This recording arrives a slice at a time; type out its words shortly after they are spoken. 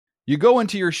You go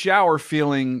into your shower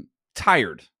feeling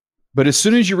tired, but as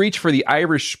soon as you reach for the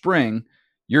Irish Spring,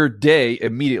 your day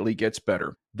immediately gets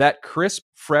better. That crisp,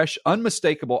 fresh,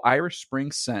 unmistakable Irish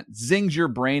Spring scent zings your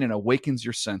brain and awakens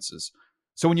your senses.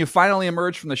 So when you finally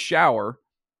emerge from the shower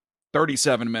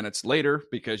 37 minutes later,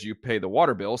 because you pay the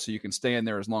water bill so you can stay in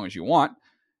there as long as you want,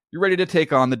 you're ready to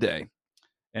take on the day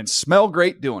and smell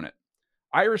great doing it.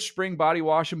 Irish Spring Body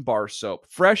Wash and Bar Soap.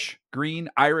 Fresh, green,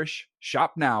 Irish.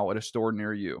 Shop now at a store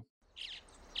near you.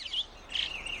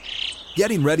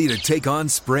 Getting ready to take on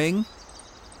spring?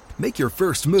 Make your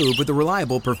first move with the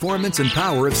reliable performance and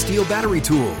power of Steel battery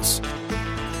tools.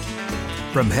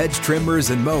 From hedge trimmers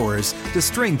and mowers to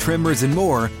string trimmers and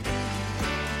more,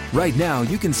 right now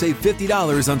you can save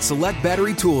 $50 on select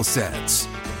battery tool sets.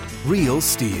 Real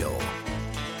Steel.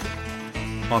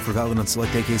 Offer valid on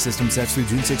select AK system sets through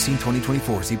June 16,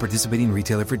 2024. See participating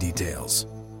retailer for details.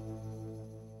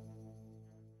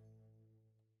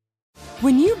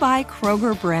 When you buy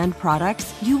Kroger brand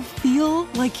products, you feel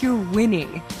like you're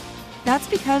winning. That's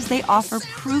because they offer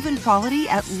proven quality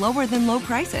at lower than low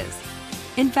prices.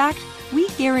 In fact, we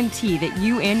guarantee that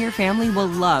you and your family will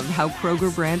love how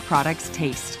Kroger brand products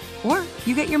taste, or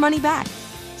you get your money back.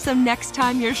 So next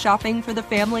time you're shopping for the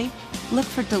family, look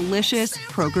for delicious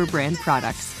Kroger brand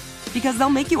products, because they'll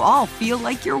make you all feel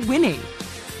like you're winning.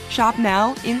 Shop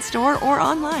now, in-store, or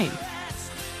online.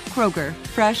 Kroger,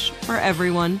 fresh for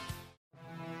everyone.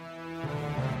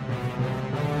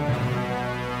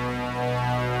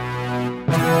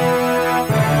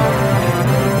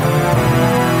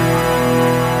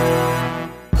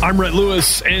 I'm Rhett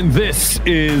Lewis, and this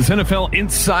is NFL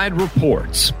Inside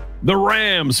Reports. The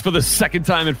Rams, for the second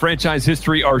time in franchise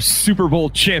history, are Super Bowl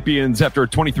champions after a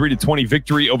 23-20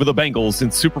 victory over the Bengals in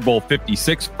Super Bowl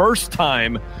 56. First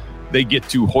time they get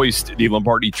to hoist the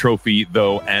Lombardi Trophy,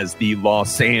 though, as the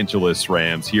Los Angeles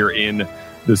Rams here in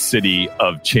the City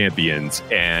of Champions.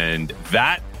 And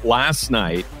that last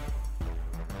night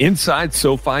inside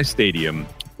SoFi Stadium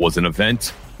was an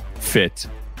event fit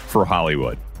for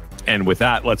Hollywood. And with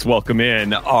that, let's welcome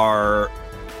in our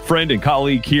friend and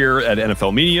colleague here at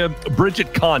NFL Media.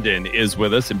 Bridget Condon is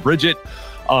with us. And Bridget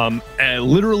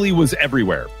literally was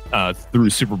everywhere through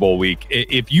Super Bowl week.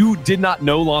 If you did not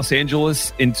know Los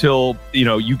Angeles until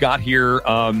you got here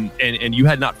and you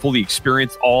had not fully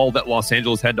experienced all that Los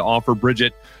Angeles had to offer,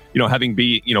 Bridget, having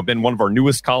been one of our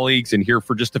newest colleagues and here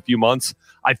for just a few months,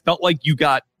 I felt like you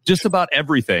got just about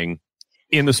everything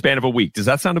in the span of a week. Does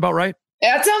that sound about right?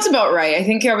 That sounds about right. I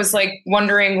think I was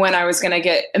wondering when I was going to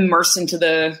get immersed into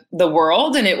the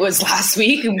world, and it was last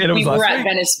week. We were at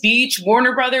Venice Beach,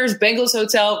 Warner Brothers, Bengals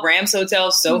Hotel, Rams Hotel,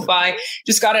 SoFi.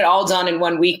 Just got it all done in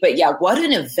 1 week. But yeah, what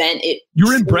an event it You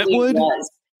were in Brentwood?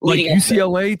 Like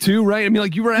UCLA too, right? I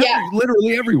mean, you were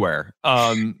literally everywhere.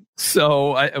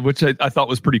 Which I thought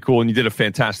was pretty cool. And you did a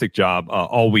fantastic job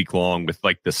all week long with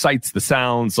the sights, the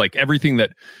sounds, everything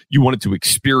that you wanted to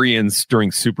experience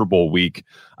during Super Bowl week.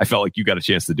 I felt like you got a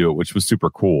chance to do it, which was super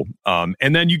cool.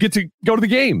 And then you get to go to the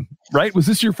game, right? Was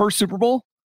this your first Super Bowl?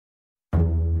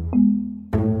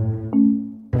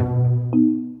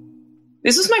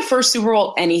 This was my first Super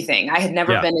Bowl anything. I had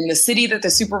never been in the city that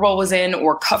the Super Bowl was in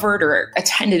or covered or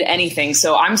attended anything.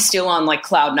 So I'm still on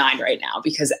cloud nine right now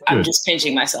because I'm just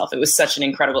pinching myself. It was such an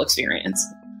incredible experience.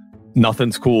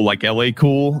 Nothing's cool like LA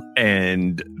cool,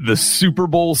 and the Super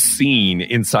Bowl scene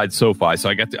inside SoFi.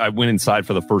 So I went inside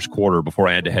for the first quarter before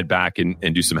I had to head back and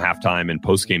do some halftime and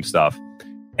post-game stuff.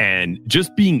 And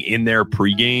just being in there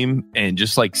pregame and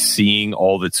just seeing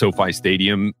all that SoFi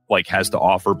Stadium has to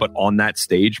offer, but on that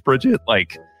stage, Bridget,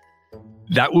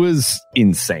 that was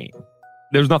insane.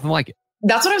 There's nothing like it.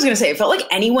 That's what I was going to say. It felt like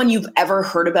anyone you've ever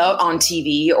heard about on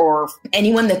TV or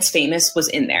anyone that's famous was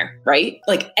in there, right?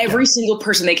 Every single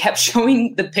person, they kept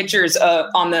showing the pictures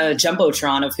on the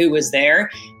Jumbotron of who was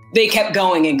there. They kept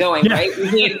going and going, right?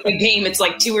 The game, it's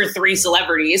 2 or 3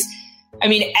 celebrities. I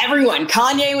mean, everyone.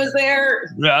 Kanye was there.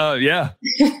 Yeah.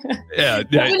 I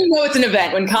didn't know it's an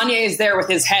event when Kanye is there with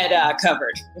his head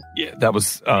covered. Yeah, that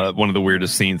was one of the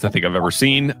weirdest scenes I think I've ever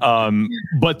seen.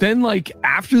 But then,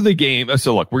 after the game,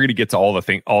 so look, we're going to get to all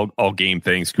the all game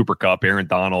things: Cooper Kupp, Aaron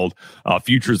Donald,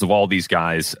 futures of all these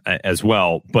guys as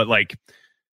well. But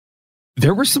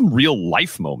there were some real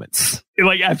life moments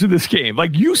after this game.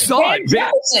 You saw it.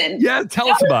 Jefferson. Yeah, tell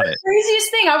us about it.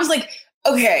 Craziest thing. I was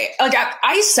okay,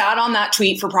 I sat on that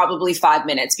tweet for probably 5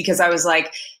 minutes because I was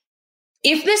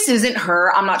if this isn't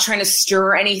her, I'm not trying to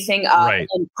stir anything up. Right.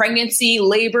 And pregnancy,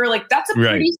 labor, that's a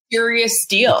pretty serious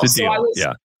deal. It's a deal.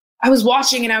 I was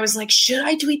watching and I was like, should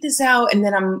I tweet this out? And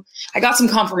then I got some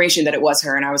confirmation that it was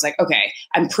her. And I was like, okay,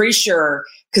 I'm pretty sure,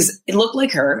 because it looked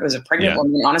like her. It was a pregnant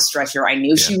woman on a stretcher. I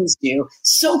knew she was due.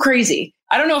 So crazy.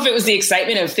 I don't know if it was the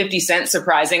excitement of 50 Cent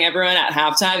surprising everyone at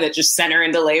halftime that just sent her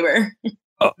into labor.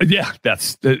 Yeah,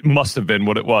 it must have been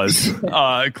what it was,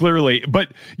 clearly. But,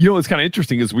 what's kind of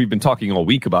interesting is we've been talking all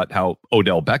week about how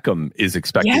Odell Beckham is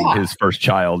expecting his first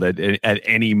child at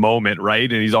any moment,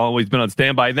 right? And he's always been on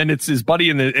standby. And then it's his buddy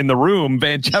in the room,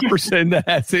 Van Jefferson, that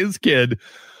has his kid.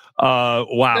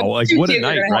 Wow, like what a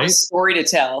night, right? Have a story to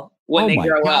tell when they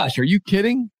grow up. Are you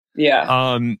kidding?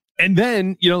 Yeah. And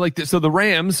then, so the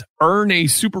Rams earn a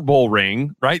Super Bowl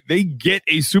ring, right? They get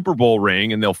a Super Bowl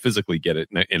ring and they'll physically get it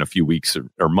in a few weeks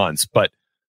or months. But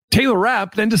Taylor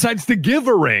Rapp then decides to give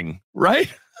a ring,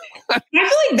 right? I feel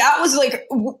like that was like,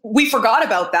 we forgot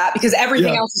about that because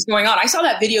everything else is going on. I saw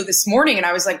that video this morning and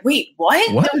I was like, wait, what?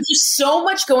 There was just so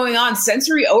much going on,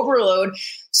 sensory overload.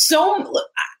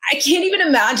 I can't even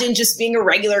imagine just being a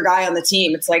regular guy on the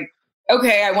team. It's like,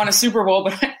 okay, I won a Super Bowl,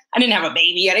 but I didn't have a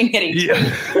baby. I didn't get a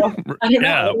I don't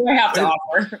know. What do I have to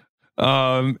offer?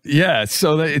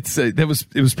 So it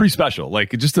was pretty special,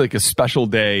 like just like a special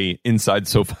day inside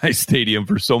SoFi Stadium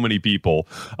for so many people.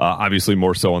 Obviously,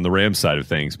 more so on the Rams side of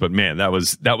things, but man, that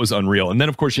was unreal. And then,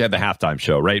 of course, you had the halftime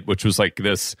show, right, which was like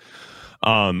this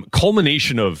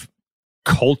culmination of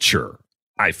culture.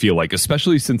 I feel like,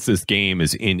 especially since this game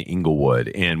is in Inglewood,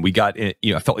 and we got, I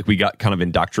felt like we got kind of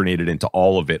indoctrinated into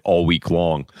all of it all week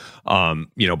long,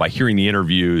 by hearing the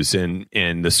interviews and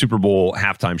the Super Bowl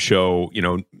halftime show,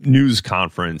 news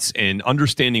conference, and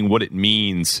understanding what it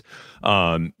means,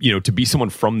 to be someone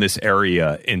from this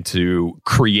area and to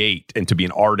create and to be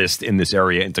an artist in this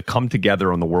area and to come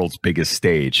together on the world's biggest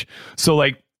stage. So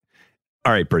like,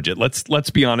 all right, Bridget,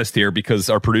 let's be honest here, because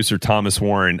our producer, Thomas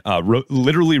Warren,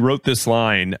 literally wrote this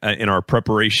line in our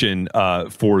preparation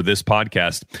for this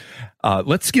podcast.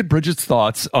 Let's get Bridget's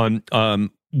thoughts on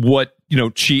what,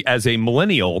 she, as a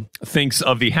millennial, thinks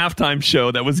of the halftime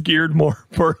show that was geared more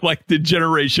for like the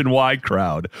Generation Y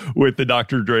crowd with the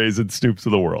Dr. Dre's and Snoops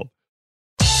of the world.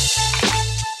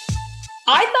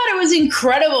 I thought it was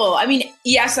incredible. I mean,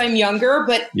 yes, I'm younger,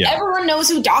 but everyone knows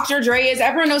who Dr. Dre is.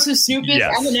 Everyone knows who Snoop is,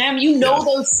 Eminem.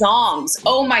 Those songs.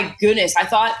 Oh, my goodness. I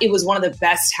thought it was one of the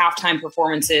best halftime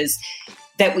performances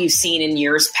that we've seen in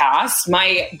years past.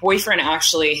 My boyfriend,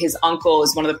 actually, his uncle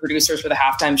is one of the producers for the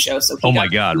halftime show. So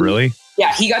really?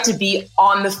 Yeah, he got to be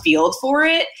on the field for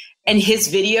it. And his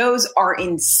videos are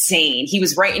insane. He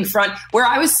was right in front. Where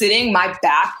I was sitting, my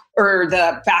back, or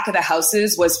the back of the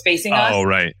houses, was facing us. Oh,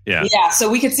 right. Yeah. Yeah. So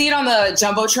we could see it on the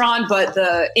Jumbotron, but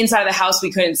the inside of the house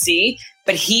we couldn't see.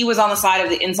 But he was on the side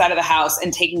of the inside of the house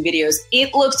and taking videos.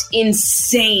 It looked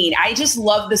insane. I just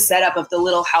love the setup of the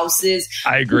little houses.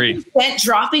 I agree.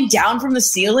 Dropping down from the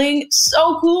ceiling.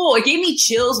 So cool. It gave me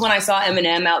chills when I saw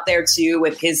Eminem out there too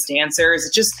with his dancers.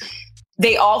 It just,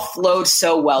 they all flowed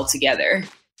so well together.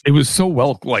 It was so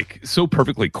so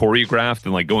perfectly choreographed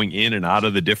and like going in and out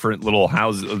of the different little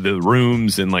houses, the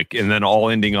rooms, and then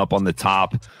all ending up on the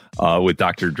top with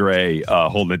Dr. Dre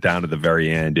holding it down to the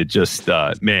very end. It just,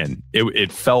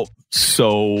 it felt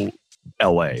so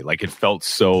LA, like it felt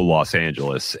so Los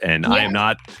Angeles. And I am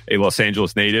not a Los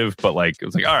Angeles native, but like, it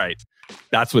was like, all right,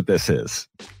 that's what this is.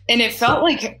 And it felt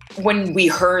like when we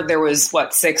heard there was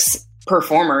 6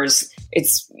 performers,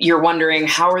 you're wondering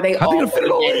how are they all fit it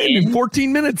all in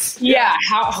 14 minutes? Yeah,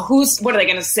 what are they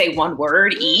going to say, one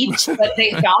word each? But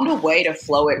they found a way to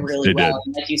flow it really well.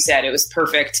 And like you said, it was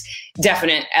perfect,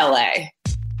 definite LA.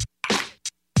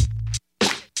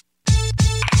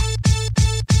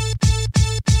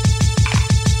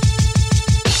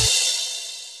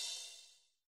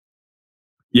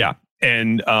 Yeah.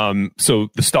 And so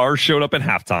the stars showed up at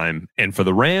halftime. And for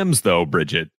the Rams, though,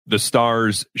 Bridget, the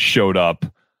stars showed up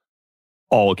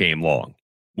all game long.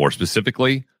 More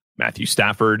specifically, Matthew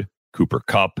Stafford, Cooper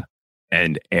Kupp,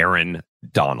 and Aaron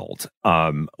Donald.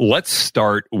 Let's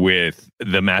start with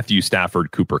the Matthew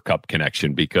Stafford Cooper Kupp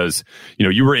connection, because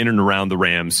you were in and around the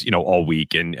Rams all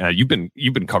week, and you've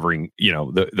been covering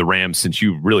the Rams since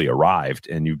you really arrived,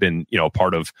 and you've been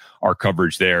part of our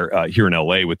coverage there here in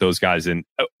LA with those guys. And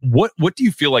what do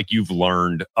you feel like you've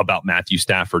learned about Matthew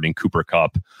Stafford and Cooper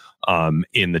Kupp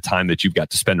in the time that you've got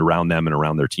to spend around them and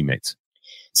around their teammates?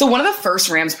 So one of the first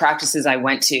Rams practices I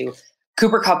went to,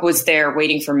 Cooper Kupp was there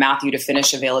waiting for Matthew to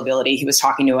finish availability. He was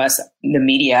talking to us, the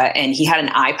media, and he had an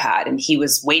iPad and he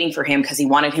was waiting for him because he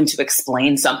wanted him to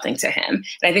explain something to him.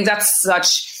 And I think that's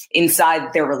such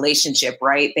inside their relationship,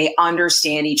 right? They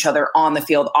understand each other on the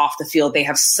field, off the field. They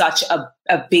have such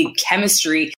a big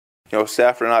chemistry.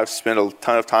 Stafford and I have spent a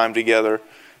ton of time together,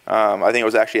 I think it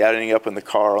was actually adding up in the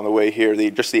car on the way here.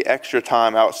 The extra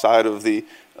time outside of the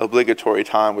obligatory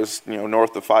time was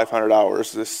north of 500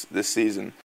 hours this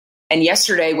season. And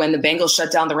yesterday, when the Bengals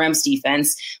shut down the Rams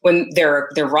defense, when their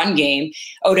run game,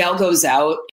 Odell goes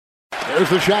out. There's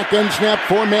the shotgun snap,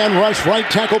 4-man rush, right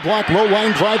tackle block, low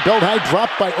line drive, belt high drop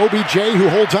by OBJ, who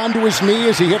holds on to his knee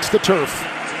as he hits the turf.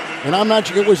 And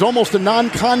it was almost a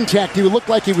non-contact. He looked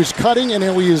like he was cutting, and he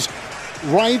was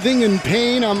writhing in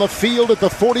pain on the field at the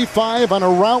 45 on a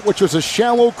route which was a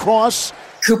shallow cross.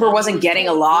 Cooper wasn't getting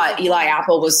a lot. Eli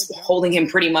Apple was holding him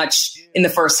pretty much in the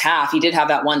first half. He did have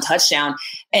that one touchdown.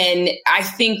 And I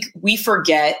think we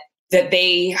forget that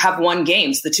they have won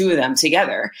games, the two of them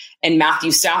together. And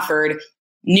Matthew Stafford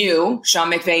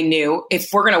Sean McVay knew,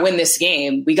 if we're going to win this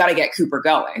game, we got to get Cooper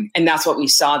going. And that's what we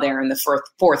saw there in the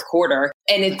fourth quarter.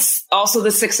 And it's also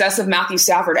the success of Matthew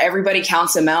Stafford. Everybody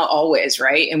counts him out always,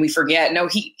 right? And we forget, no,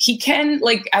 he can,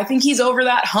 I think he's over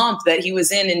that hump that he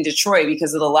was in Detroit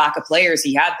because of the lack of players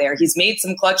he had there. He's made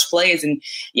some clutch plays, and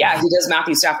yeah, he does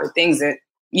Matthew Stafford things that,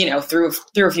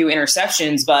 through a few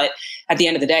interceptions, but at the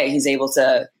end of the day, he's able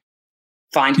to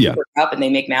find Cooper Kupp and they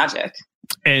make magic.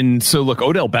 And so, look,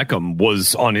 Odell Beckham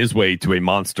was on his way to a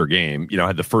monster game,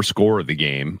 had the first score of the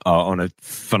game on a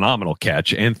phenomenal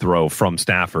catch and throw from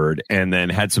Stafford, and then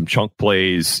had some chunk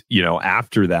plays,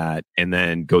 after that, and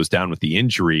then goes down with the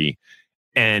injury.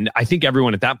 And I think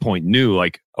everyone at that point knew,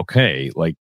 okay,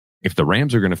 if the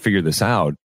Rams are going to figure this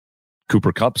out,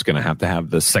 Cooper Kupp's going to have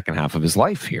the second half of his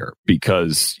life here,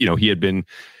 because, he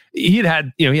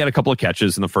had a couple of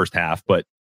catches in the first half, but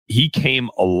he came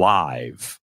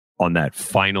alive on that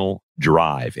final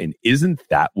drive. And isn't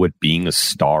that what being a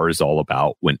star is all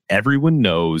about? When everyone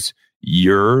knows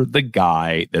you're the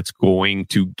guy that's going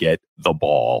to get the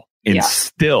ball, and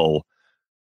still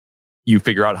you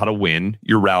figure out how to win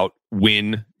your route,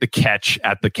 win the catch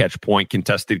at the catch point,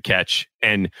 contested catch.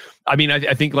 And I mean,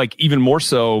 I think even more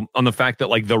so on the fact that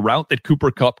the route that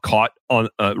Cooper Kupp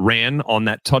ran on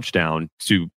that touchdown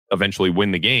to eventually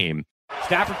win the game.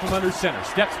 Stafford from under center,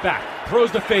 steps back,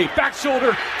 throws the fade, back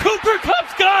shoulder. Cooper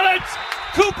Kupp's got it!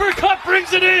 Cooper Kupp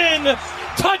brings it in!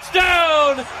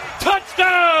 Touchdown!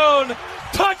 Touchdown!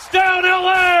 Touchdown,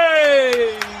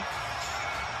 LA!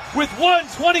 With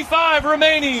 1:25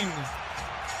 remaining,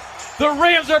 the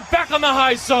Rams are back on the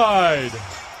high side.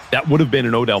 That would have been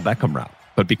an Odell Beckham route,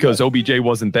 but because OBJ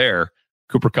wasn't there,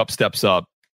 Cooper Kupp steps up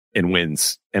and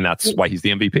wins, and that's why he's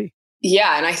the MVP.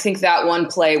 Yeah, and I think that one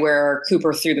play where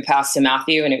Cooper threw the pass to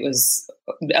Matthew and it was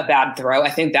a bad throw, I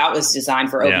think that was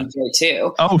designed for OBJ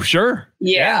too. Oh, sure.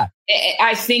 Yeah.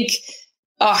 I think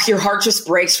your heart just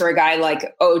breaks for a guy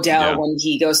like Odell when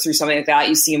he goes through something like that.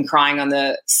 You see him crying on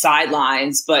the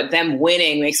sidelines, but them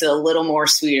winning makes it a little more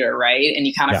sweeter, right? And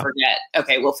you kind of forget,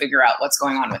 okay, we'll figure out what's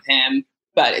going on with him.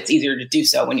 But it's easier to do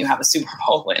so when you have a Super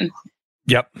Bowl win.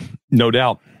 Yep, no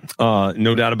doubt.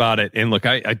 No doubt about it. And look,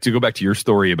 I to go back to your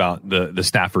story about the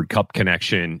Stafford Kupp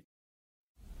connection.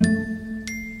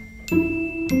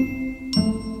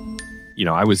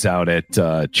 I was out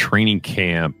at training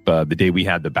camp the day we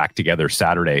had the Back Together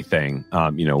Saturday thing,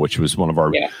 which was one of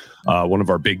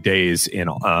our big days in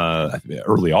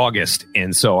early August.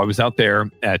 And so I was out there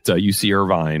at UC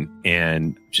Irvine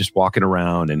and just walking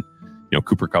around, and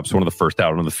Cooper Kupp's one of the first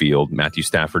out on the field. Matthew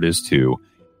Stafford is too.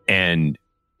 And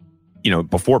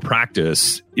before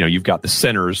practice, you've got the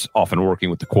centers often working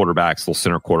with the quarterbacks, little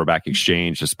center quarterback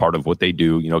exchange as part of what they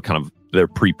do, kind of their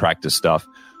pre-practice stuff.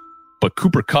 But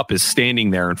Cooper Kupp is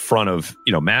standing there in front of,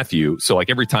 Matthew. So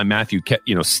every time Matthew,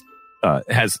 gets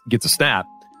a snap,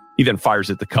 he then fires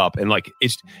at the Kupp. And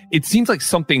it seems like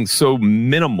something so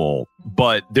minimal,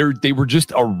 but they were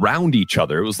just around each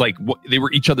other. It was like they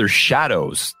were each other's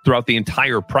shadows throughout the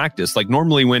entire practice.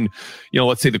 Normally when,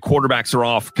 let's say the quarterbacks are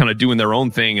off kind of doing their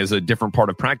own thing as a different part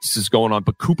of practice is going on,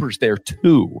 but Cooper's there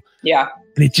too. Yeah.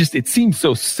 And it seems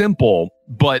so simple,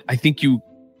 but I think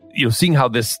seeing how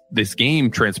this game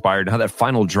transpired and how that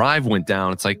final drive went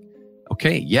down, it's like,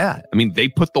 okay, yeah. I mean, they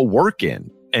put the work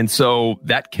in. And so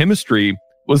that chemistry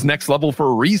was next level for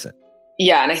a reason.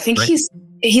 Yeah, and I think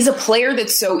he's a player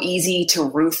that's so easy to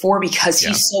root for because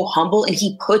he's so humble and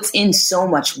he puts in so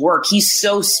much work. He's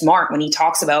so smart when he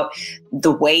talks about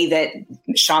the way that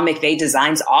Sean McVay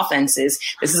designs offenses.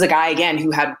 This is a guy, again,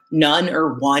 who had none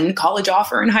or one college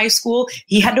offer in high school.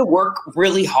 He had to work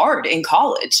really hard in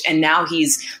college, and now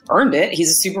he's earned it. He's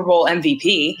a Super Bowl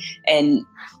MVP, and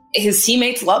his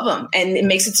teammates love him. And it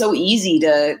makes it so easy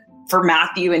for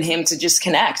Matthew and him to just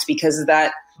connect because of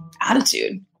that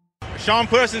attitude. Sean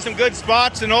put us in some good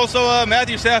spots, and also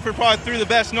Matthew Stafford probably threw the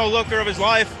best no-looker of his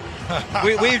life.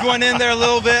 We went in there a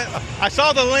little bit. I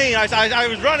saw the lean. I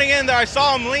was running in there. I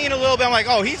saw him lean a little bit. I'm like,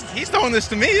 oh, he's throwing this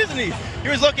to me, isn't he? He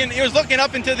was looking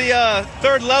up into the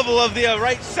third level of the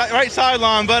right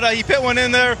sideline, but he put one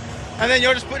in there, and then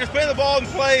just putting the ball in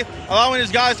play, allowing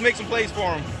his guys to make some plays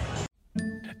for him.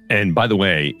 And by the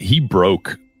way, he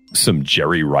broke some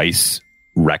Jerry Rice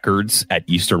records at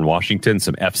Eastern Washington,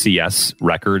 some FCS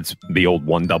records, the old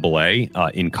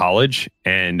 1AA in college.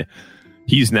 And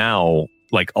he's now,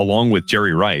 like, along with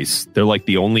Jerry Rice, they're like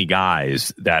the only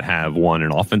guys that have won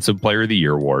an Offensive Player of the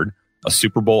Year award, a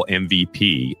Super Bowl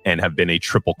MVP, and have been a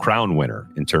Triple Crown winner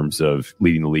in terms of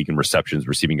leading the league in receptions,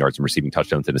 receiving yards, and receiving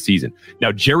touchdowns in a season.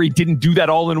 Now, Jerry didn't do that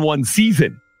all in one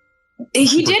season.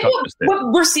 He did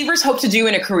what receivers hope to do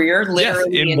in a career,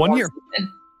 literally in 1 year.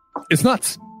 Season. It's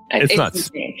nuts. It's nuts.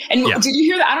 Insane. And did you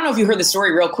hear that? I don't know if you heard the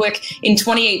story real quick. In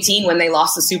 2018, when they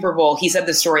lost the Super Bowl, he said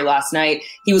this story last night.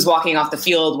 He was walking off the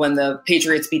field when the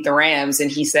Patriots beat the Rams,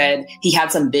 and he said he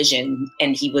had some vision,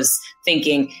 and he was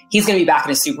thinking he's going to be back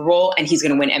in a Super Bowl, and he's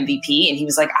going to win MVP. And he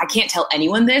was like, I can't tell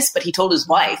anyone this, but he told his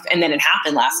wife, and then it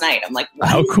happened last night. I'm like,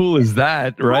 how cool is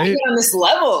that, right? On this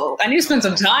level, I need to spend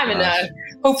some time and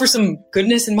hope for some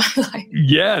goodness in my life.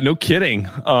 Yeah, no kidding.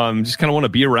 Just kind of want to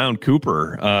be around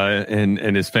Cooper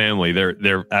and his family.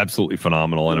 They're absolutely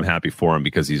phenomenal, and I'm happy for him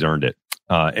because he's earned it.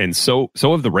 And so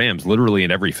have the Rams, literally in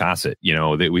every facet. You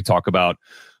know, we talk about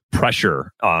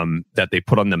pressure that they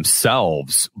put on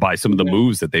themselves by some of the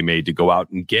moves that they made to go out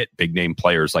and get big name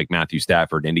players like Matthew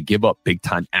Stafford and to give up big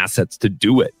time assets to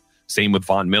do it. Same with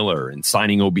Von Miller and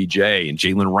signing OBJ and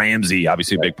Jalen Ramsey,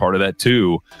 obviously a big part of that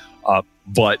too.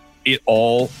 But it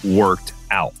all worked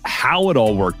out. How it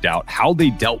all worked out, how they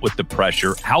dealt with the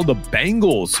pressure, how the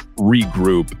Bengals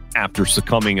regroup after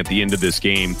succumbing at the end of this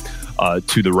game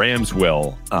to the Rams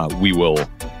we will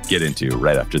get into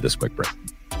right after this quick break.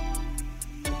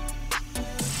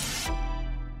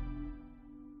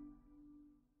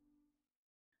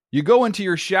 You go into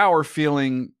your shower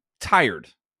feeling tired,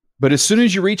 but as soon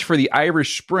as you reach for the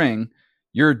Irish Spring,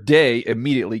 your day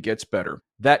immediately gets better.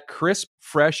 That crisp,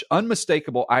 fresh,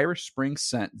 unmistakable Irish Spring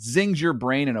scent zings your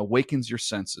brain and awakens your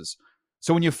senses.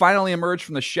 So when you finally emerge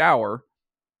from the shower,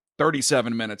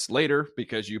 37 minutes later,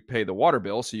 because you pay the water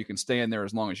bill so you can stay in there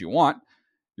as long as you want,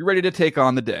 you're ready to take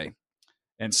on the day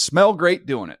and smell great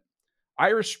doing it.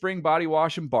 Irish Spring Body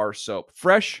Wash and Bar Soap.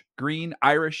 Fresh, green,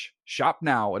 Irish. Shop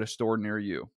now at a store near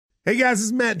you. Hey guys, this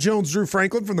is Matt Jones, Drew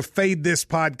Franklin from the Fade This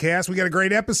podcast. We got a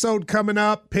great episode coming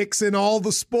up, picks in all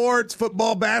the sports,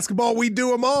 football, basketball, we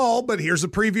do them all, but here's a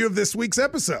preview of this week's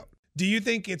episode. Do you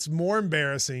think it's more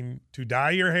embarrassing to dye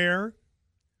your hair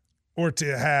or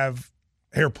to have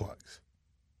hair plugs?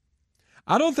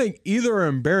 I don't think either are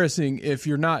embarrassing if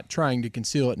you're not trying to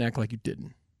conceal it and act like you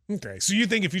didn't. Okay, so you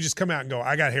think if you just come out and go,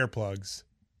 I got hair plugs.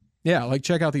 Yeah, like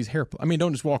check out these hair plugs. I mean,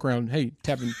 don't just walk around, hey,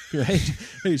 tapping,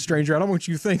 hey, stranger, I don't want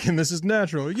you thinking this is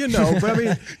natural. You know, but I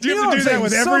mean, do you have to do that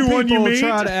with everyone you meet?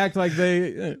 Try to act like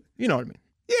they, you know what I mean?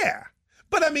 Yeah,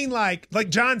 but I mean, like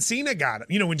John Cena got it.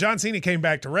 You know, when John Cena came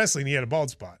back to wrestling, he had a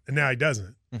bald spot, and now he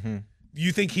doesn't. Mm-hmm.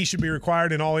 You think he should be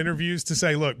required in all interviews to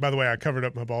say, look, by the way, I covered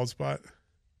up my bald spot?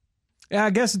 Yeah, I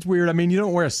guess it's weird. I mean, you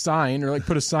don't wear a sign or like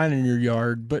put a sign in your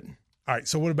yard, but. All right,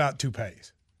 so what about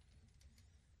toupees?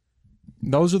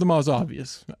 Those are the most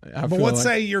obvious. But let's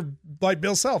say you're like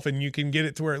Bill Self and you can get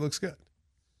it to where it looks good.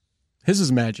 His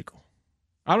is magical.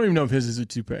 I don't even know if his is a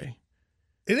toupee.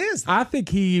 It is. I think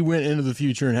he went into the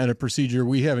future and had a procedure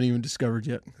we haven't even discovered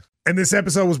yet. And this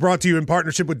episode was brought to you in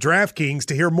partnership with DraftKings.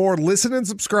 To hear more, listen and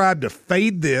subscribe to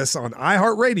Fade This on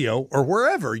iHeartRadio or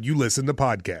wherever you listen to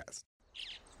podcasts.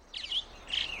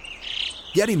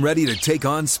 Getting ready to take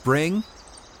on spring?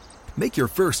 Make your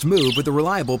first move with the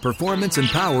reliable performance and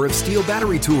power of Steel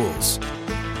battery tools.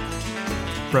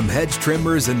 From hedge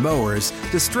trimmers and mowers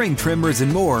to string trimmers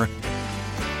and more,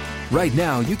 right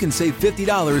now you can save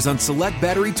 $50 on select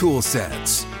battery tool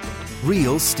sets.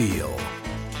 Real Steel.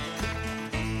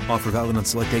 Offer valid on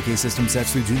select AK system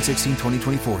sets through June 16,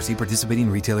 2024. See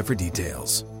participating retailer for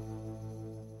details.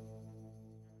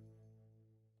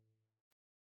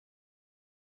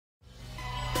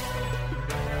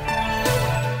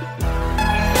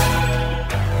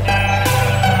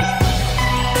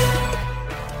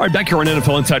 All right, back here on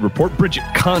NFL Inside Report, Bridget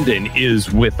Condon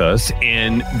is with us.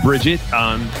 And Bridget,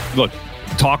 look,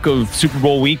 talk of Super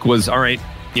Bowl week was, all right,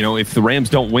 you know, if the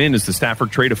Rams don't win, is the Stafford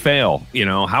trade a fail? You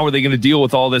know, how are they going to deal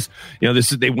with all this? You know,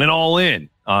 they went all in.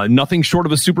 Nothing short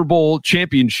of a Super Bowl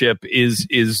championship is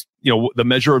you know, the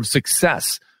measure of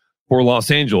success for Los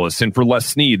Angeles and for Les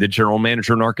Snead, the general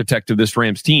manager and architect of this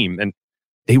Rams team. And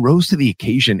they rose to the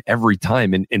occasion every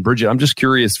time. And Bridget, I'm just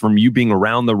curious, from you being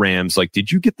around the Rams, like,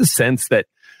 did you get the sense that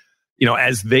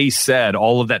as they said,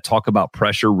 all of that talk about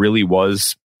pressure really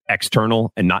was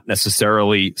external and not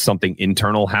necessarily something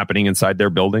internal happening inside their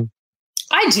building?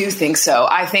 I do think so.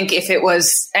 I think if it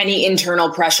was any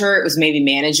internal pressure, it was maybe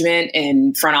management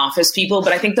and front office people.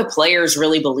 But I think the players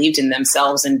really believed in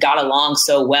themselves and got along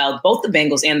so well, both the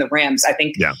Bengals and the Rams. I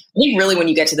think really when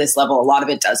you get to this level, a lot of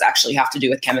it does actually have to do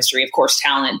with chemistry, of course,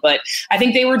 talent. But I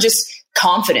think they were just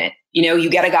confident. You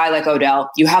get a guy like Odell,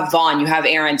 you have Vaughn, you have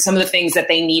Aaron, some of the things that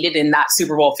they needed in that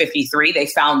Super Bowl 53, they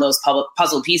found those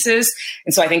puzzle pieces.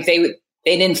 And so I think they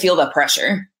didn't feel the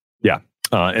pressure. Yeah.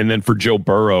 And then for Joe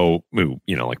Burrow,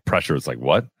 like pressure is like,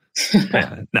 what?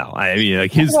 No, I mean,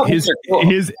 like his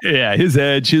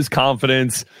edge, his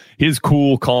confidence, his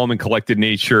cool, calm, and collected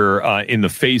nature in the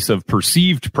face of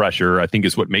perceived pressure, I think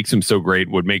is what makes him so great,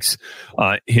 what makes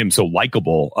him so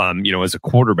likable, as a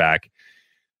quarterback.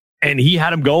 And he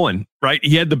had him going, right?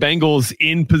 He had the Bengals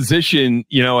in position,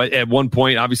 at one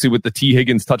point, obviously with the T.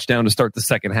 Higgins touchdown to start the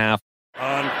second half.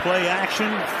 On play action,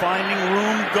 finding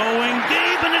room, going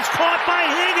deep, and it's caught by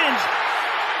Higgins.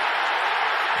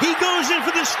 He goes in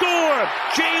for the score.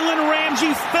 Jalen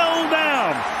Ramsey fell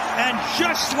down. And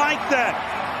just like that,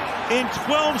 in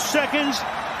 12 seconds,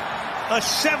 a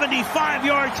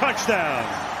 75-yard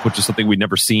touchdown. Which is something we'd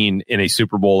never seen in a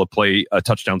Super Bowl, a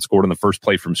touchdown scored on the first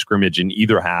play from scrimmage in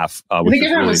either half. I think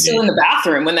everyone was still in the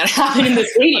bathroom when that happened in the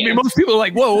stadium. I mean, most people are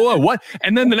like, whoa, what?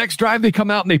 And then the next drive, they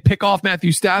come out and they pick off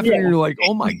Matthew Stafford, and you're like,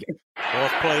 oh my God.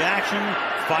 Off play action,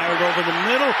 fired over the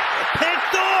middle,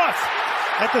 picked off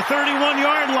at the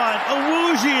 31-yard line.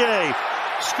 Awuzie.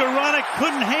 Skoranek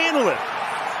couldn't handle it.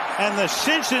 And the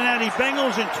Cincinnati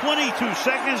Bengals in 22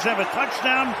 seconds have a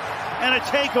touchdown and a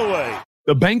takeaway.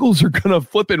 The Bengals are going to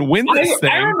flip and win this thing.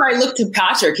 I remember I looked at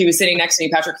Patrick. He was sitting next to me,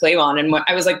 Patrick Claybon, and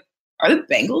I was like, are the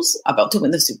Bengals about to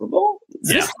win the Super Bowl?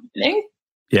 Is this happening?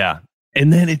 Yeah.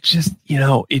 And then it just,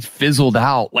 it fizzled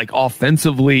out. Like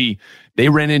offensively, they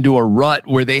ran into a rut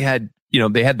where they had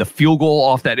the field goal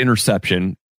off that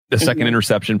interception, the second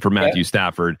interception for Matthew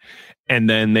Stafford. And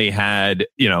then they had,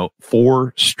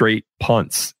 4 straight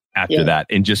punts after that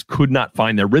and just could not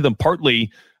find their rhythm.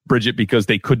 Partly, Bridget, because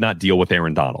they could not deal with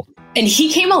Aaron Donald. And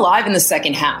he came alive in the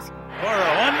second half.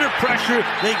 Burrow under pressure.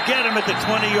 They get him at the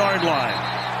 20-yard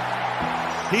line.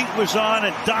 Heat was on,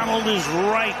 and Donald is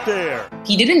right there.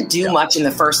 He didn't do much in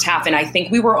the first half, and I think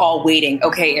we were all waiting.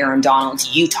 Okay, Aaron Donald,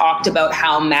 you talked about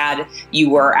how mad you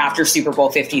were after Super Bowl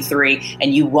 53,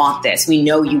 and you want this. We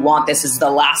know you want this. This is the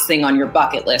last thing on your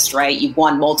bucket list, right? You've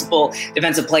won multiple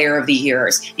Defensive Player of the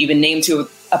Years. You've been named to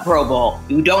a Pro Bowl.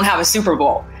 You don't have a Super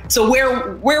Bowl. So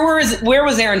where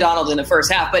was Aaron Donald in the first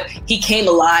half? But he came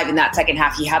alive in that second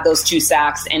half. He had those 2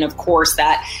 sacks, and of course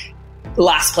that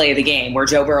last play of the game where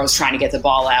Joe Burrow is trying to get the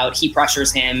ball out. He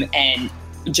pressures him, and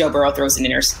Joe Burrow throws an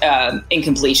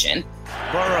incompletion.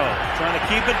 Burrow trying to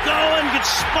keep it going, gets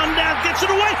spun down, gets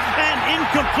it away, and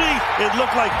incomplete. It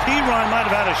looked like P-Ron might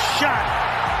have had a shot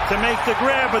to make the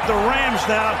grab, but the Rams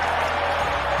now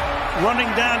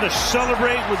running down to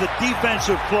celebrate with a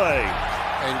defensive play.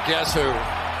 And guess who?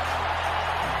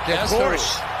 Guess who?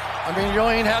 I mean, you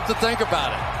don't even have to think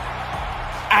about it.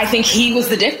 I think he was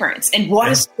the difference. And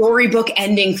what a storybook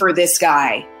ending for this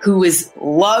guy who is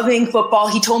loving football.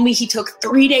 He told me he took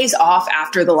 3 days off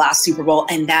after the last Super Bowl,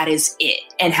 and that is it,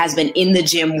 and has been in the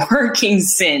gym working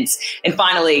since. And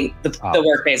finally, the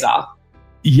work pays off.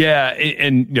 Yeah,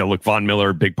 and look, Von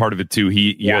Miller, big part of it too.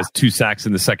 He has 2 sacks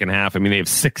in the second half. I mean, they have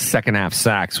 6 second half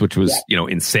sacks, which was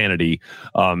insanity.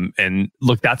 And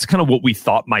look, that's kind of what we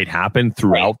thought might happen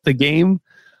throughout the game.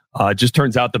 Just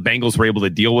turns out the Bengals were able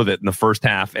to deal with it in the first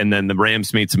half, and then the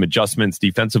Rams made some adjustments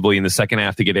defensively in the second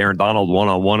half to get Aaron Donald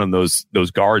one-on-one on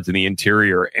those guards in the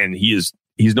interior, and he's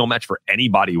no match for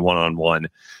anybody one-on-one.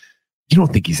 You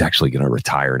don't think he's actually going to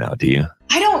retire now, do you?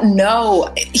 I don't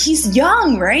know. He's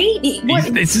young, right?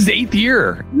 This is 8th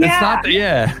year.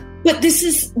 Yeah. But this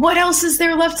is, what else is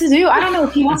there left to do? I don't know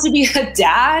if he wants to be a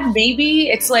dad, maybe.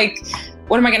 It's like,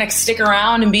 what am I going to stick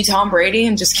around and be Tom Brady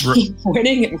and just keep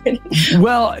winning and winning?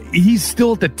 Well, he's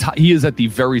still at the top. He is at the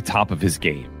very top of his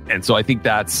game. And so I think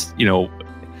that's,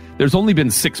 there's only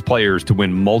been 6 players to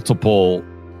win multiple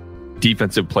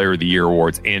Defensive Player of the Year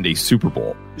awards and a Super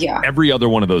Bowl. Yeah. Every other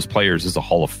one of those players is a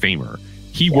Hall of Famer.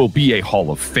 He will be a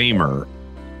Hall of Famer.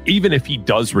 Even if he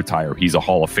does retire, he's a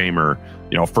Hall of Famer,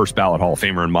 first ballot Hall of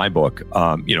Famer in my book,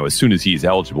 as soon as he's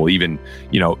eligible, even,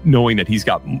 knowing that he's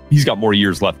got more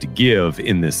years left to give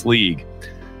in this league.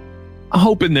 I'm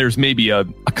hoping there's maybe a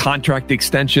contract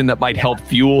extension that might help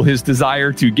fuel his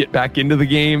desire to get back into the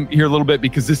game here a little bit,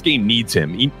 because this game needs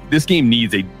him. This game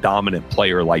needs a dominant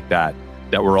player like that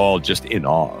we're all just in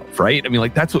awe of, right? I mean,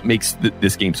 like, that's what makes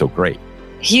this game so great.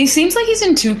 He seems like he's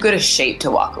in too good a shape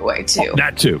to walk away, too.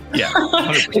 That too, yeah.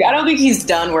 Like, I don't think he's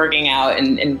done working out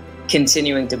and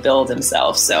continuing to build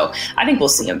himself. So I think we'll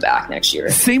see him back next year.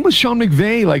 Same with Sean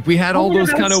McVay. Like, we had all those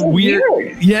kind of weird.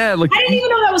 Yeah, like, I didn't even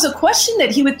know that was a question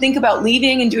that he would think about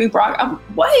leaving and doing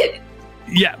what?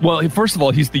 Yeah, well, first of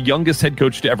all, he's the youngest head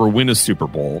coach to ever win a Super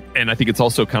Bowl. And I think it's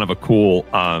also kind of a cool,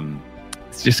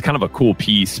 it's just kind of a cool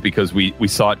piece because we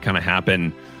saw it kind of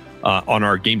happen on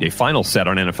our Game Day Final set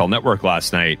on NFL Network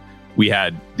last night. We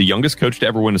had the youngest coach to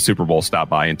ever win a Super Bowl stop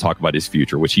by and talk about his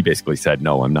future, which he basically said,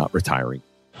 no, I'm not retiring.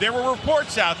 There were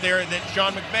reports out there that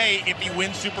Sean McVay, if he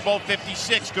wins Super Bowl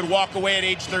 56, could walk away at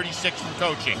age 36 from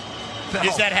coaching. No.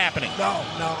 Is that happening? No.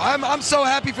 I'm so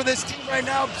happy for this team right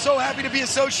now. I'm so happy to be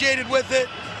associated with it.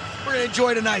 We're going to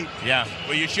enjoy tonight. Yeah,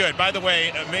 well, you should. By the way,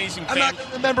 amazing. I'm not going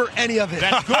to remember any of it.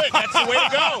 That's good. That's the way to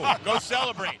go. Go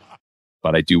celebrate.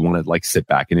 But I do want to sit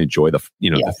back and enjoy the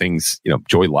things,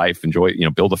 enjoy life,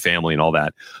 build a family and all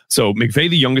that. So McVay,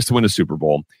 the youngest to win a Super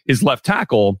Bowl, his left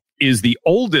tackle is the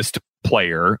oldest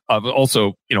player of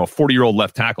also, a 40-year-old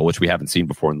left tackle, which we haven't seen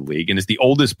before in the league, and is the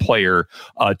oldest player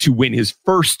to win his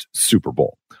first Super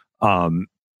Bowl. And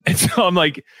so I'm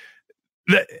like,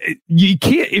 you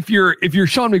can't, if you're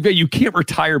Sean McVay, you can't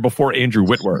retire before Andrew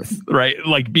Whitworth, right?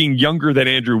 Like being younger than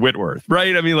Andrew Whitworth,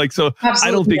 right? I mean, so absolutely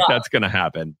I don't think that's going to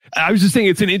happen. I was just saying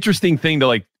it's an interesting thing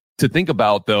to think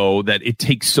about, though, that it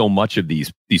takes so much of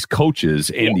these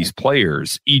coaches and these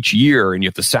players each year, and you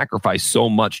have to sacrifice so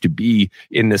much to be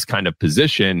in this kind of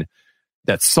position,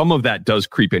 that some of that does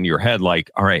creep into your head.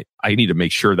 Like, all right, I need to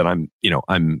make sure that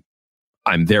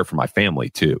I'm there for my family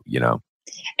too,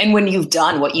 And when you've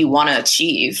done what you want to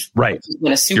achieve, right?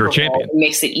 Win a Super Bowl, it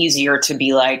makes it easier to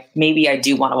be like, maybe I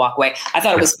do want to walk away. I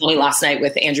thought it was funny last night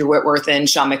with Andrew Whitworth and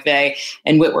Sean McVay,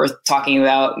 and Whitworth talking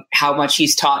about how much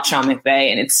he's taught Sean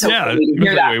McVay, and it's so funny to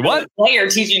hear that from a player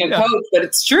teaching a coach, but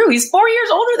it's true. He's 4 years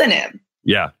older than him.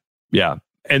 Yeah.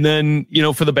 And then,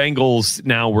 for the Bengals,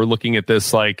 now we're looking at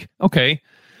this like, okay,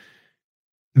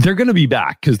 they're going to be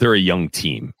back because they're a young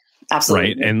team.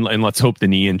 Absolutely. Right. And let's hope the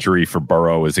knee injury for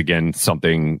Burrow is again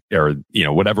something, or,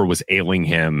 whatever was ailing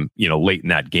him, late in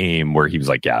that game where he was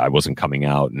like, yeah, I wasn't coming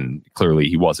out, and clearly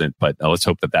he wasn't. But let's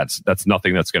hope that that's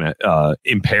nothing that's going to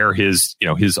impair his,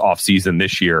 his offseason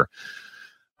this year.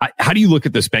 How do you look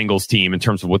at this Bengals team in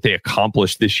terms of what they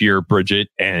accomplished this year, Bridget,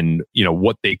 and,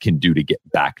 what they can do to get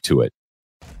back to it?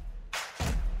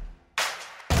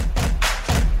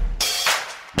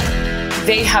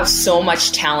 They have so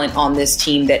much talent on this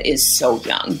team that is so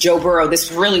young. Joe Burrow,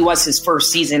 this really was his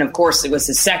first season. Of course, it was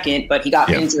his second, but he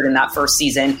got injured in that first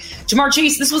season. Ja'Marr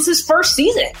Chase, this was his first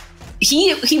season.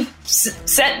 He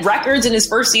set records in his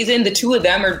first season. The two of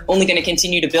them are only going to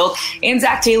continue to build. And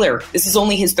Zach Taylor, this is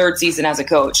only his third season as a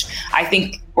coach. I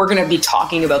think we're going to be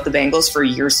talking about the Bengals for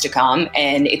years to come,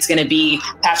 and it's going to be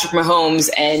Patrick Mahomes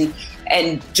and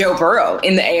Joe Burrow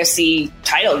in the AFC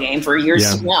title game for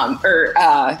years to come.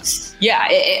 I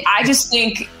just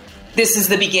think this is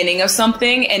the beginning of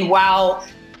something. And while,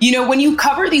 when you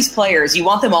cover these players, you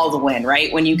want them all to win,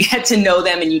 right? When you get to know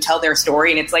them and you tell their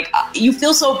story, and it's like, you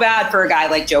feel so bad for a guy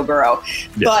like Joe Burrow.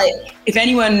 Yeah. But if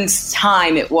anyone's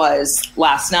time it was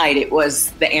last night, it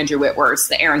was the Andrew Whitworths,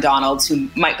 the Aaron Donalds, who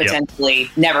might potentially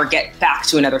never get back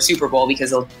to another Super Bowl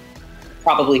because they'll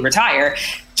probably retire.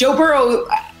 Joe Burrow,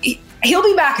 he'll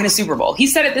be back in a Super Bowl. He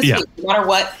said it this week, no matter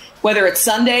what, whether it's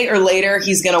Sunday or later,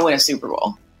 he's going to win a Super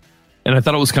Bowl. And I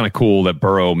thought it was kind of cool that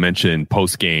Burrow mentioned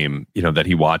post-game, that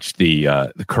he watched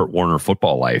the Kurt Warner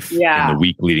Football Life in the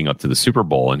week leading up to the Super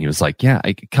Bowl. And he was like,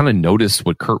 I kind of noticed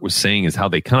what Kurt was saying is how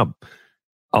they kind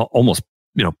of almost,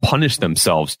 punish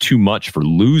themselves too much for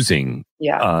losing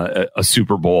a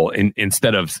Super Bowl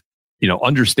instead of,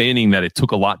 understanding that it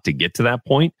took a lot to get to that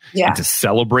point and to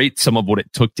celebrate some of what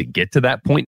it took to get to that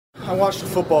point. I watched the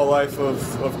football life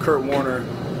of Kurt Warner,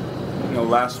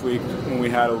 last week when we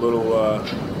had a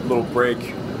little break,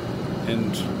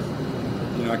 and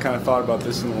I kind of thought about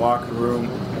this in the locker room,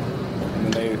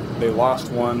 and then they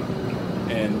lost one,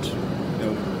 and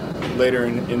later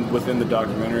within the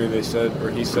documentary he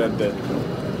said that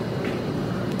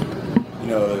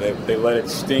they let it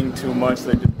sting too much,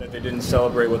 that they didn't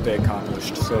celebrate what they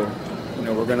accomplished. So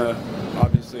we're gonna,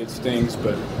 obviously it stings,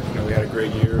 but we had a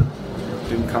great year.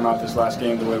 Didn't come out this last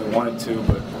game the way we wanted to,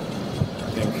 but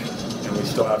I think we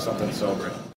still have something to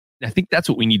celebrate. I think that's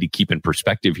what we need to keep in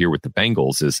perspective here with the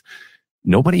Bengals is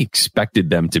nobody expected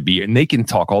them to be, and they can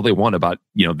talk all they want about,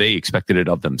 they expected it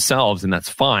of themselves, and that's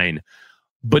fine,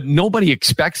 but nobody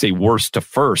expects a worst to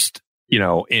first,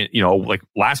 like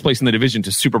last place in the division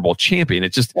to Super Bowl champion.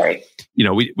 It's just, we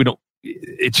don't,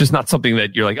 it's just not something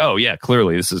that you're like, oh yeah,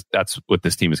 clearly that's what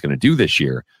this team is going to do this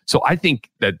year. So I think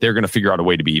that they're going to figure out a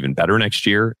way to be even better next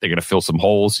year. They're going to fill some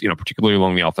holes, particularly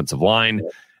along the offensive line.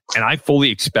 And I fully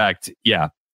expect,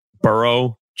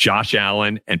 Burrow, Josh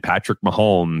Allen, and Patrick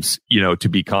Mahomes, to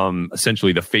become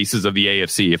essentially the faces of the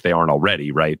AFC if they aren't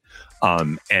already, right?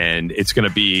 And it's going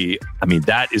to be,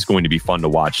 that is going to be fun to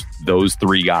watch those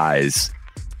three guys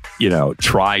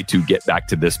try to get back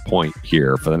to this point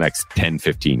here for the next 10,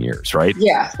 15 years, right?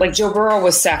 Yeah. Like Joe Burrow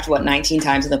was sacked, 19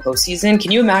 times in the postseason.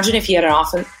 Can you imagine if he had an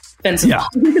offensive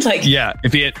line?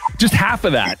 If he had just half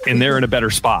of that and they're in a better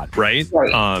spot, right?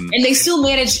 Right. And they still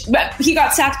managed, he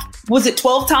got sacked, was it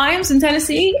 12 times in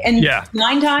Tennessee? And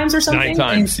 9 times or something? 9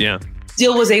 times,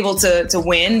 Still was able to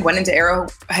win, went into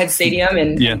Arrowhead Stadium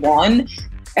and won.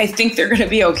 I think they're going to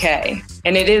be okay.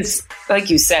 And it is, like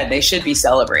you said, they should be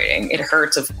celebrating. It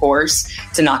hurts, of course,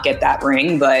 to not get that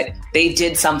ring, but they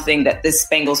did something that this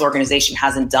Bengals organization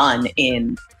hasn't done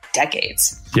in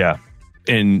decades. Yeah.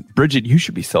 And Bridget, you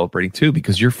should be celebrating too,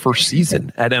 because your first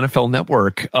season at NFL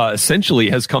Network essentially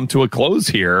has come to a close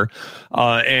here.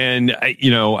 And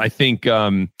I think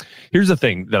here's the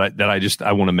thing that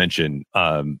I want to mention.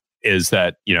 Is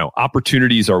that,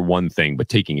 opportunities are one thing, but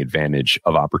taking advantage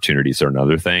of opportunities are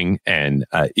another thing. And,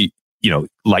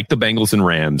 like the Bengals and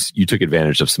Rams, you took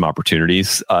advantage of some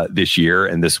opportunities this year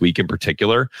and this week in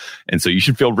particular. And so you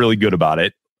should feel really good about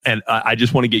it. And I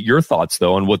just want to get your thoughts,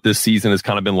 though, on what this season has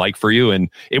kind of been like for you. And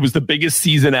it was the biggest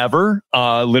season ever,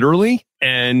 literally.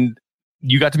 And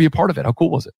you got to be a part of it. How cool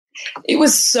was it? It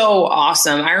was so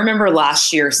awesome. I remember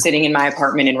last year sitting in my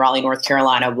apartment in Raleigh, North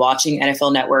Carolina, watching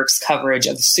NFL Network's coverage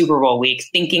of Super Bowl week,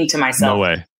 thinking to myself, no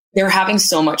way. They're having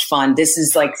so much fun. This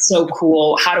is so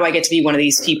cool. How do I get to be one of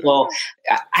these people?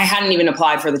 I hadn't even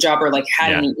applied for the job or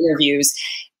had any interviews.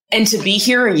 And to be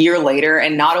here a year later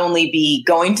and not only be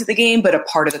going to the game, but a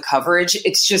part of the coverage,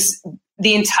 it's just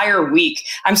the entire week.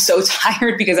 I'm so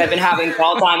tired because I've been having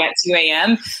call time at 2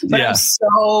 a.m. But I'm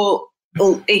so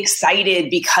excited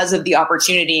because of the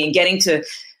opportunity and getting to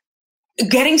go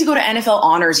to NFL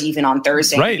honors even on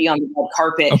Thursday and be on the red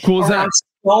carpet. How cool is that?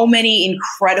 So many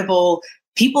incredible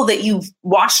people that you've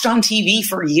watched on TV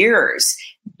for years.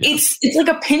 It's like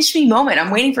a pinch me moment. I'm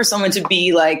waiting for someone to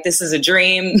be like, this is a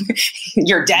dream.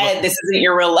 You're dead. This isn't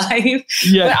your real life.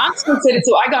 Yeah. But I'm so excited.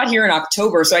 So I got here in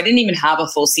October, so I didn't even have a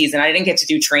full season. I didn't get to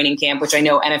do training camp, which I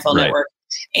know NFL Network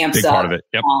amps big up. Part of it.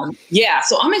 Yep.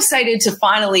 So I'm excited to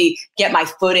finally get my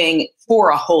footing for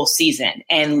a whole season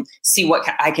and see what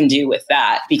I can do with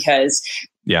that. Because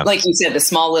like you said, the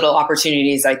small little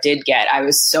opportunities I did get, I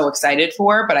was so excited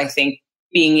for, but I think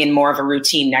being in more of a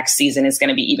routine next season is going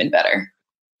to be even better.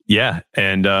 Yeah.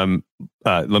 And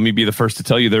let me be the first to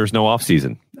tell you there's no off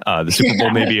season. The Super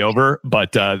Bowl may be over,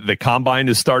 but the combine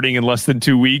is starting in less than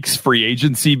 2 weeks. Free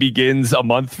agency begins a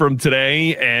month from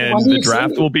today, and the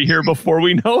draft will be here before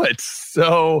we know it.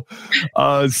 So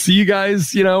see you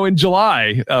guys, in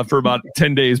July for about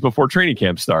 10 days before training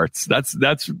camp starts.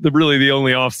 That's really the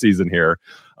only off season here.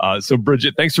 So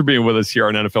Bridget, thanks for being with us here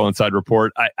on NFL Inside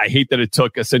Report. I hate that it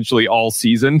took essentially all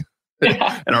season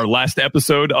and our last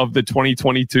episode of the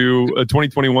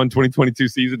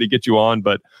 2021-2022 season to get you on,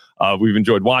 but we've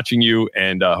enjoyed watching you,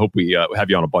 and hope we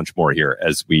have you on a bunch more here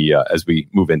as we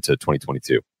move into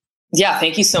 2022. Yeah,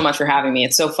 thank you so much for having me.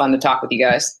 It's so fun to talk with you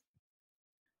guys.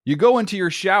 You go into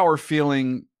your shower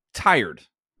feeling tired,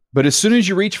 but as soon as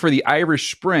you reach for the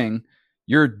Irish Spring,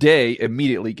 your day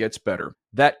immediately gets better.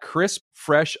 That crisp,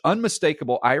 fresh,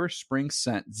 unmistakable Irish Spring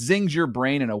scent zings your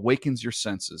brain and awakens your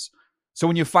senses. So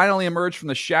when you finally emerge from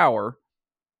the shower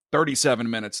 37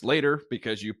 minutes later,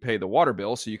 because you pay the water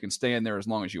bill so you can stay in there as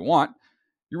long as you want,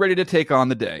 you're ready to take on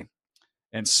the day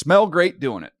and smell great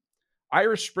doing it.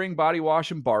 Irish Spring Body Wash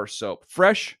and Bar Soap.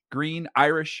 Fresh, green,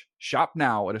 Irish. Shop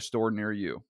now at a store near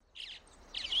you.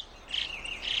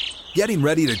 Getting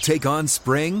ready to take on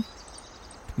spring?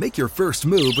 Make your first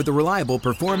move with the reliable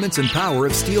performance and power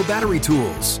of Steel battery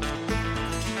tools.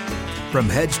 From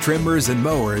hedge trimmers and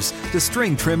mowers to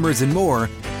string trimmers and more,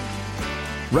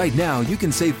 right now you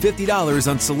can save $50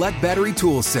 on select battery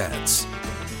tool sets.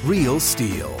 Real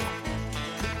Steel.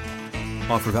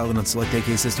 Offer valid on select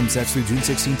AK system sets through June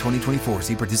 16, 2024.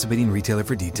 See participating retailer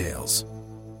for details.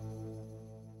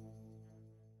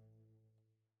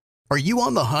 Are you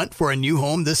on the hunt for a new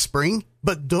home this spring?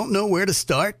 but don't know where to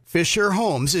start? Fisher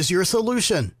Homes is your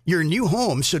solution. Your new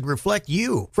home should reflect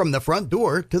you, from the front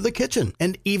door to the kitchen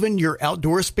and even your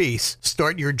outdoor space.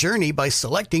 Start your journey by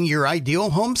selecting your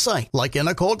ideal home site, like in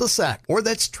a cul-de-sac or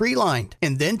that's tree-lined,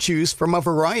 and then choose from a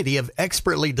variety of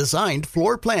expertly designed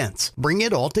floor plans. Bring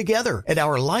it all together at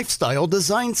our Lifestyle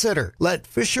Design Center. Let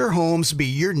Fisher Homes be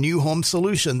your new home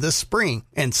solution this spring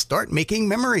and start making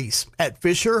memories at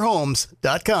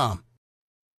FisherHomes.com.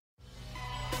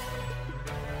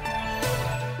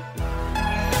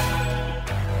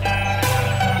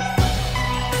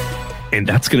 And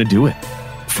that's going to do it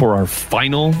for our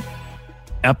final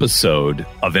episode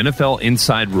of NFL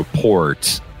Inside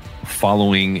Report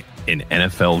following an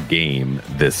NFL game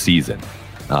this season.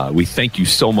 We thank you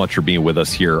so much for being with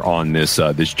us here on this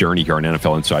journey here on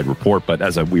NFL Inside Report. But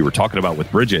as we were talking about with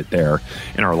Bridget there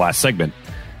in our last segment,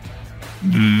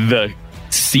 the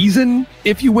season,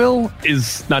 if you will,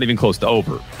 is not even close to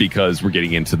over, because we're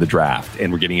getting into the draft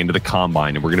and we're getting into the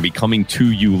combine, and we're going to be coming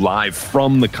to you live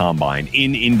from the combine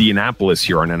in Indianapolis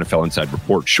here on NFL Inside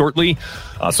Report shortly.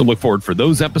 So look forward for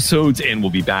those episodes, and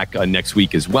we'll be back next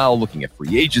week as well, looking at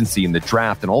free agency and the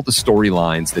draft and all the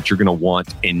storylines that you're going to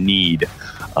want and need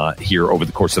here over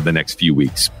the course of the next few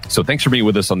weeks. So thanks for being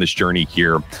with us on this journey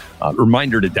here.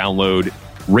 Reminder to download,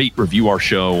 rate, review our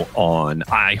show on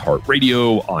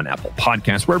iHeartRadio, on Apple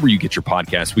Podcasts, wherever you get your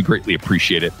podcasts. We greatly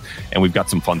appreciate it. And we've got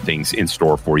some fun things in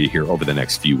store for you here over the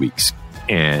next few weeks.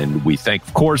 And we thank,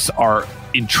 of course, our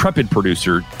intrepid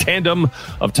producer, tandem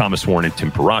of Thomas Warren and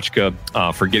Tim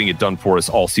Parachka, for getting it done for us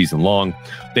all season long.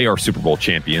 They are Super Bowl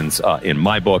champions in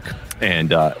my book.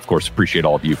 And, of course, appreciate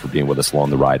all of you for being with us along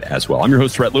the ride as well. I'm your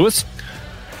host, Rhett Lewis,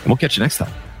 and we'll catch you next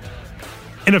time.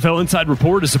 NFL Inside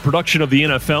Report is a production of the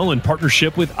NFL in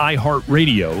partnership with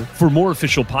iHeartRadio. For more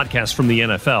official podcasts from the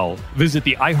NFL, visit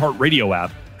the iHeartRadio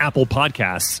app, Apple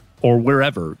Podcasts, or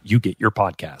wherever you get your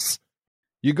podcasts.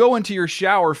 You go into your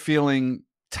shower feeling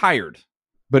tired,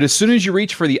 but as soon as you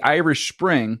reach for the Irish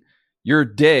Spring, your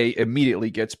day immediately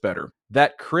gets better.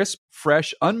 That crisp,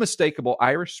 fresh, unmistakable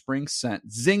Irish Spring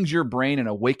scent zings your brain and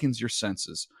awakens your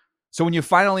senses. So when you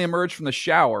finally emerge from the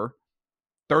shower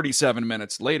 37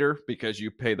 minutes later, because you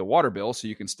pay the water bill so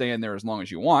you can stay in there as long as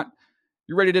you want,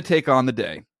 you're ready to take on the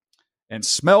day and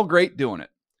smell great doing it.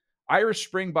 Irish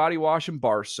Spring Body Wash and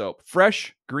Bar Soap.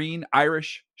 Fresh, green,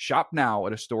 Irish. Shop now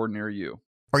at a store near you.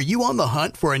 Are you on the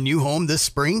hunt for a new home this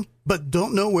spring, but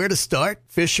don't know where to start?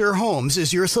 Fisher Homes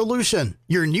is your solution.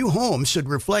 Your new home should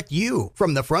reflect you,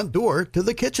 from the front door to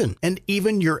the kitchen and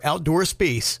even your outdoor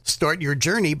space. Start your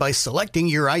journey by selecting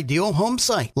your ideal home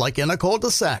site, like in a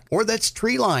cul-de-sac or that's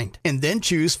tree-lined, and then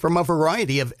choose from a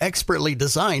variety of expertly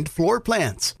designed floor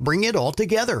plans. Bring it all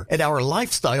together at our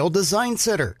Lifestyle Design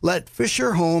Center. Let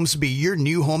Fisher Homes be your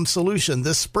new home solution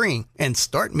this spring and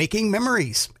start making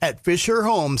memories at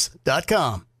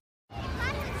FisherHomes.com.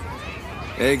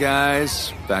 Hey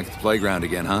guys, back at the playground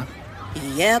again, huh?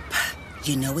 Yep.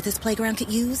 You know what this playground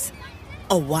could use?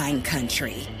 A wine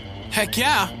country. Heck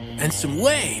yeah, and some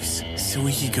waves so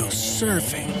we could go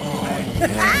surfing. Oh,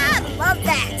 yeah. Love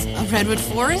that. A redwood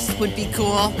forest would be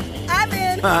cool. I'm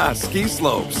in. Ski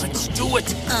slopes. Let's do it.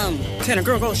 Can a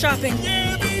girl go shopping?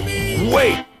 Yeah, baby.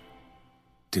 Wait.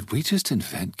 Did we just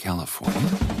invent California?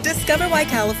 Discover why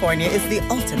California is the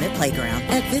ultimate playground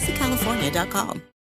at visitcalifornia.com.